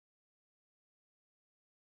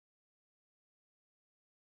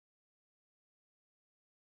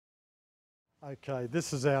Okay,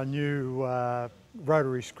 this is our new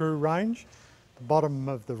rotary screw range. The bottom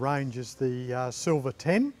of the range is the Silver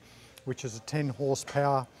 10, which is a 10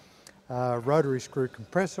 horsepower rotary screw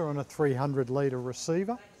compressor on a 300 litre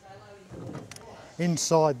receiver.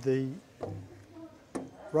 Inside the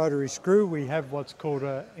rotary screw we have what's called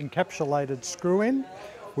an encapsulated screw end,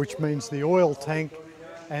 which means the oil tank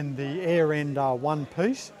and the air end are one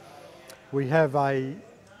piece. We have a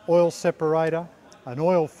oil separator, an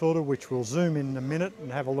oil filter, which we'll zoom in a minute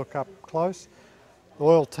and have a look up close, the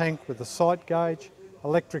oil tank with a sight gauge,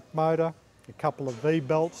 electric motor, a couple of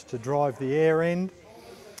V-belts to drive the air end,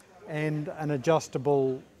 and an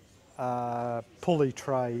adjustable pulley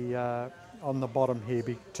tray on the bottom here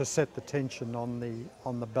to set the tension on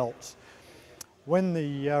the belts. When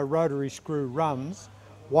the rotary screw runs,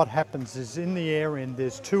 what happens is in the air end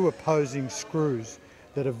there's two opposing screws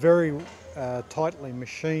that are very tightly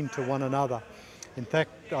machined to one another. In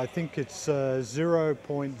fact, I think it's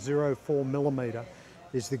 0.04 millimetre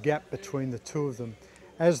is the gap between the two of them.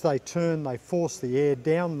 As they turn, they force the air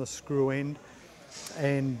down the screw end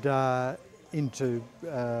and into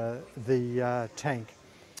the tank.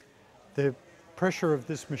 The pressure of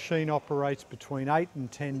this machine operates between 8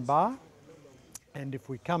 and 10 bar, and if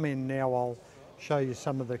we come in now, I'll show you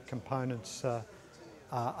some of the components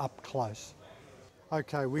up close.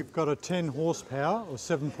 Okay, we've got a 10 horsepower or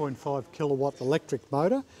 7.5 kilowatt electric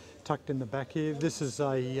motor tucked in the back here. This is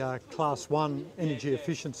a class 1 energy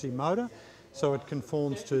efficiency motor, so it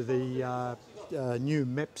conforms to the new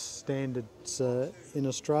MEPS standards in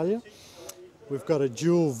Australia. We've got a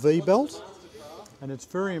dual V-belt, and it's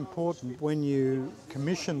very important when you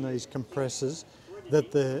commission these compressors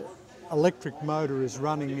that the electric motor is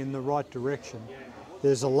running in the right direction.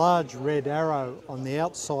 There's a large red arrow on the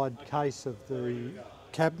outside case of the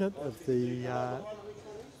cabinet of the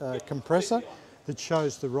compressor that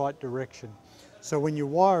shows the right direction. So when you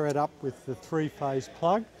wire it up with the 3-phase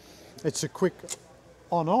plug, it's a quick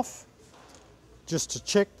on-off just to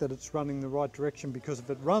check that it's running the right direction, because if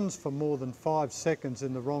it runs for more than 5 seconds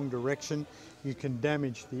in the wrong direction, you can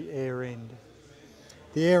damage the air end.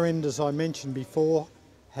 The air end, as I mentioned before,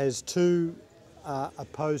 has two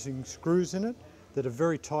opposing screws in it that are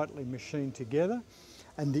very tightly machined together,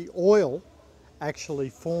 and the oil actually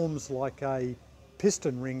forms like a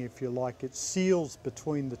piston ring, if you like. It seals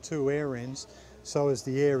between the two air ends, so as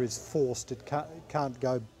the air is forced it can't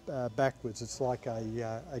go backwards. It's like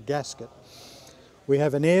a gasket. We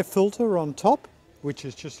have an air filter on top, which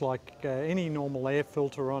is just like any normal air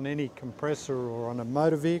filter on any compressor or on a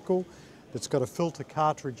motor vehicle. It's got a filter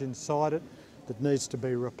cartridge inside it that needs to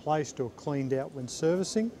be replaced or cleaned out when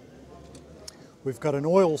servicing. We've got an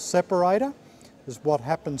oil separator. This is what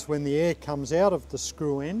happens when the air comes out of the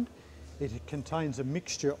screw end. It contains a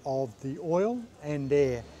mixture of the oil and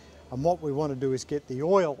air. And what we want to do is get the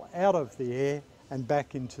oil out of the air and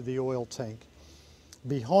back into the oil tank.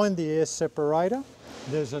 Behind the air separator,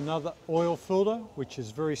 there's another oil filter, which is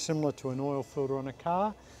very similar to an oil filter on a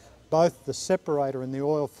car. Both the separator and the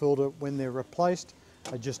oil filter, when they're replaced,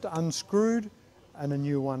 are just unscrewed and a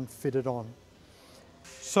new one fitted on.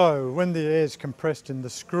 So when the air is compressed in the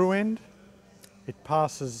screw end, it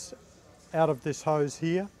passes out of this hose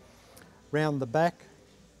here, round the back,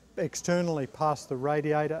 externally past the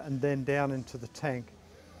radiator and then down into the tank.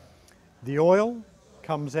 The oil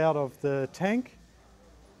comes out of the tank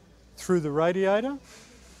through the radiator,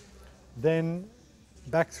 then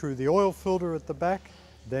back through the oil filter at the back,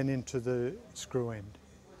 then into the screw end.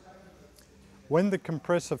 When the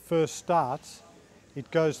compressor first starts, it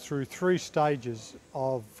goes through 3 stages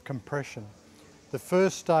of compression. The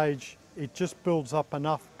first stage, it just builds up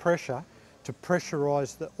enough pressure to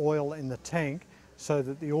pressurise the oil in the tank so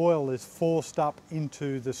that the oil is forced up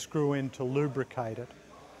into the screw end to lubricate it.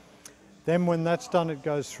 Then when that's done, it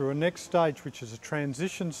goes through a next stage, which is a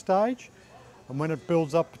transition stage, and when it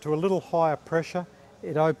builds up to a little higher pressure,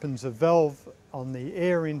 it opens a valve on the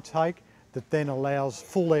air intake that then allows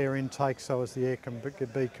full air intake so as the air can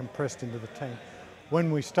be compressed into the tank. When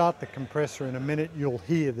we start the compressor in a minute, you'll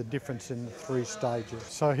hear the difference in the 3 stages.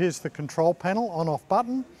 So here's the control panel, on-off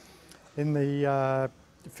button. In the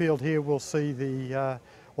field here, we'll see the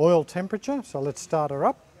oil temperature. So let's start her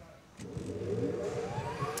up.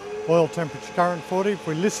 Oil temperature current 40. If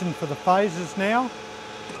we listen for the phases now,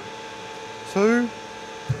 2,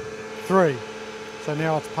 3. So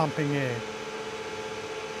now it's pumping air.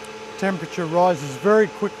 Temperature rises very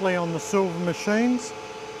quickly on the silver machines,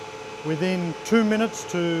 within 2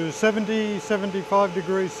 minutes to 70, 75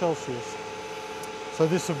 degrees Celsius. So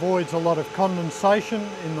this avoids a lot of condensation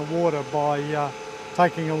in the water by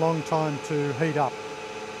taking a long time to heat up.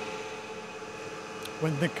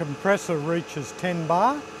 When the compressor reaches 10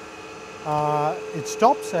 bar, it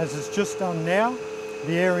stops, as it's just done now.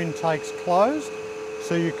 The air intake's closed.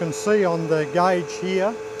 So you can see on the gauge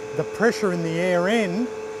here, the pressure in the air end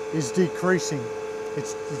is decreasing.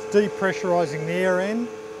 It's depressurizing the air end,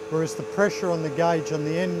 whereas the pressure on the gauge on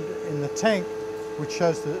the end in the tank, which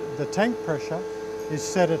shows the tank pressure, is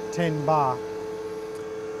set at 10 bar.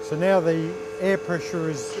 So now the air pressure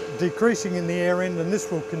is decreasing in the air end, and this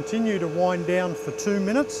will continue to wind down for 2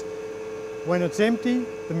 minutes. When it's empty,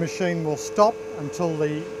 the machine will stop until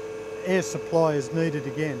the air supply is needed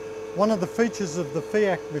again. One of the features of the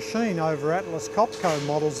FIAC machine over Atlas Copco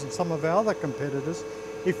models and some of our other competitors,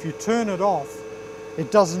 if you turn it off, it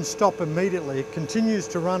doesn't stop immediately. It continues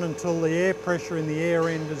to run until the air pressure in the air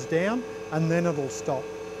end is down, and then it'll stop.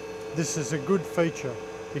 This is a good feature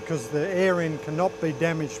because the air end cannot be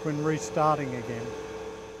damaged when restarting again.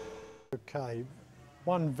 Okay,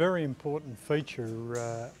 one very important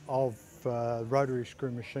feature of rotary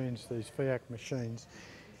screw machines, these FIAC machines,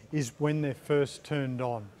 is when they're first turned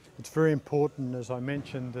on. It's very important, as I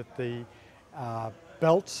mentioned, that the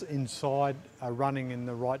belts inside are running in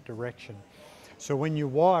the right direction. So when you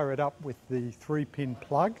wire it up with the 3-pin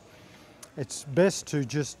plug, it's best to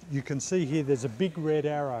just, you can see here there's a big red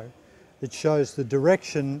arrow that shows the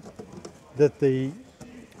direction that the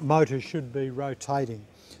motor should be rotating.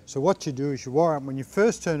 So what you do is you wire up, when you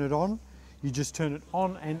first turn it on, you just turn it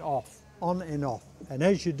on and off, on and off. And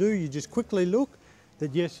as you do, you just quickly look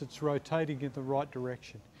that yes, it's rotating in the right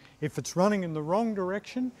direction. If it's running in the wrong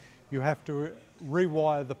direction, you have to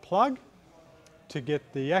rewire the plug to get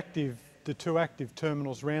the two active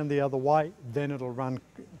terminals round the other way, then it'll run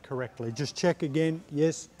correctly. Just check again,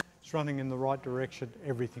 yes, it's running in the right direction,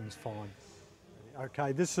 everything's fine.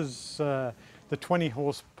 Okay, this is the 20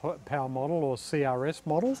 horsepower model, or CRS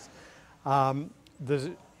models.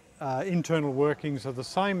 The internal workings are the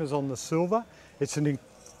same as on the silver. It's an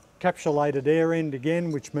encapsulated air end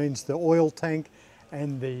again, which means the oil tank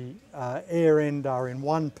and the air end are in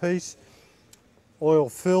one piece. Oil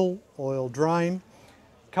fill, oil drain.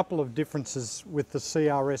 Couple of differences with the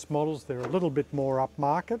CRS models. They're a little bit more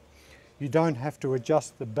upmarket. You don't have to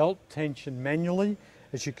adjust the belt tension manually.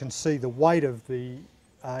 As you can see, the weight of the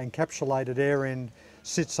encapsulated air end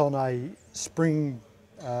sits on a spring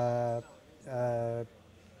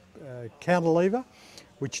counterlever,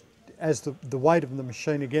 which, as the weight of the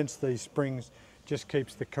machine against these springs, just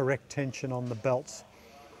keeps the correct tension on the belts.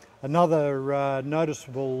 Another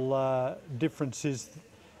noticeable difference is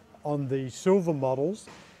on the silver models,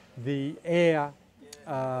 the air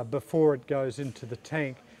before it goes into the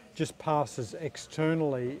tank just passes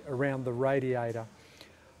externally around the radiator.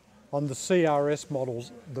 On the CRS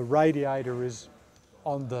models, the radiator is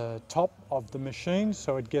on the top of the machine,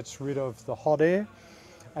 so it gets rid of the hot air,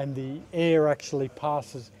 and the air actually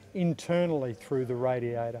passes internally through the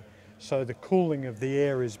radiator. So the cooling of the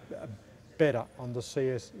air is better on the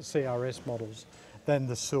CRS models than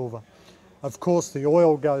the silver. Of course, the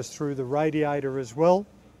oil goes through the radiator as well,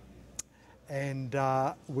 and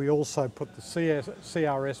we also put the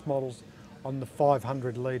CRS models on the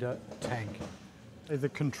 500 litre tank. The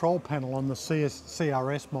control panel on the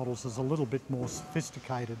CRS models is a little bit more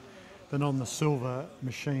sophisticated than on the silver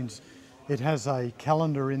machines. It has a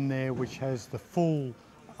calendar in there which has the full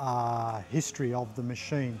history of the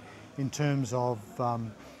machine in terms of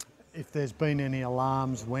if there's been any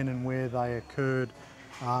alarms, when and where they occurred.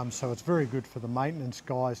 So it's very good for the maintenance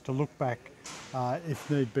guys to look back, if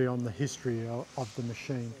need be, on the history of the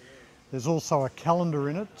machine. There's also a calendar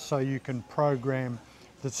in it, so you can program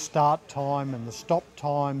the start time and the stop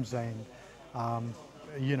times and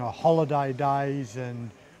you know, holiday days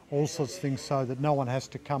and all sorts of things, so that no one has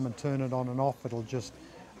to come and turn it on and off. It'll just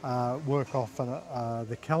work off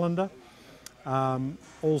the calendar.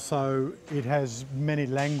 Also, it has many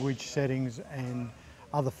language settings and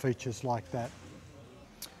other features like that.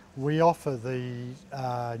 We offer the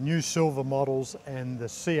new silver models and the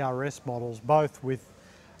CRS models both with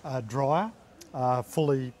a dryer,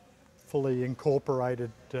 fully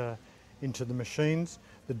incorporated into the machines.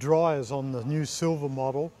 The dryers on the new silver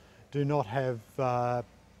model do not have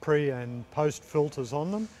pre and post filters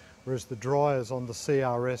on them, whereas the dryers on the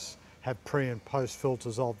CRS have pre and post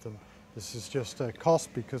filters of them. This is just a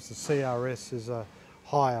cost because the CRS is a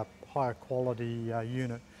higher quality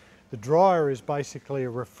unit. The dryer is basically a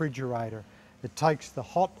refrigerator. It takes the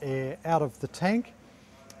hot air out of the tank,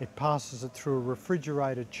 it passes it through a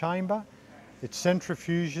refrigerated chamber, it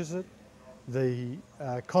centrifuges it, the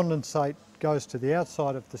condensate goes to the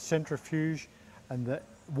outside of the centrifuge, and the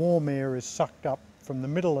warm air is sucked up from the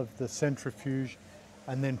middle of the centrifuge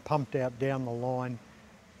and then pumped out down the line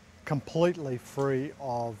completely free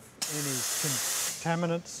of any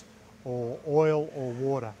contaminants or oil or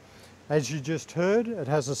water. As you just heard, it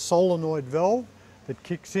has a solenoid valve that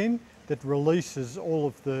kicks in that releases all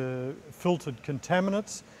of the filtered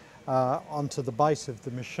contaminants onto the base of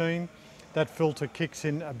the machine. That filter kicks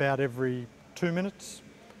in about every 2 minutes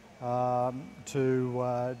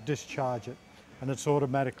to discharge it, and it's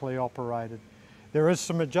automatically operated. There is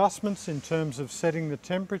some adjustments in terms of setting the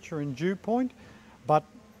temperature and dew point, but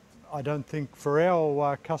I don't think for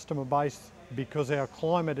our customer base, because our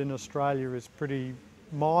climate in Australia is pretty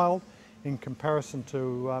mild in comparison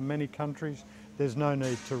to many countries, there's no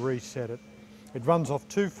need to reset it. It runs off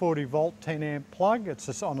 240 volt 10 amp plug.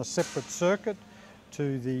 It's on a separate circuit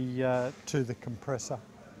to the compressor.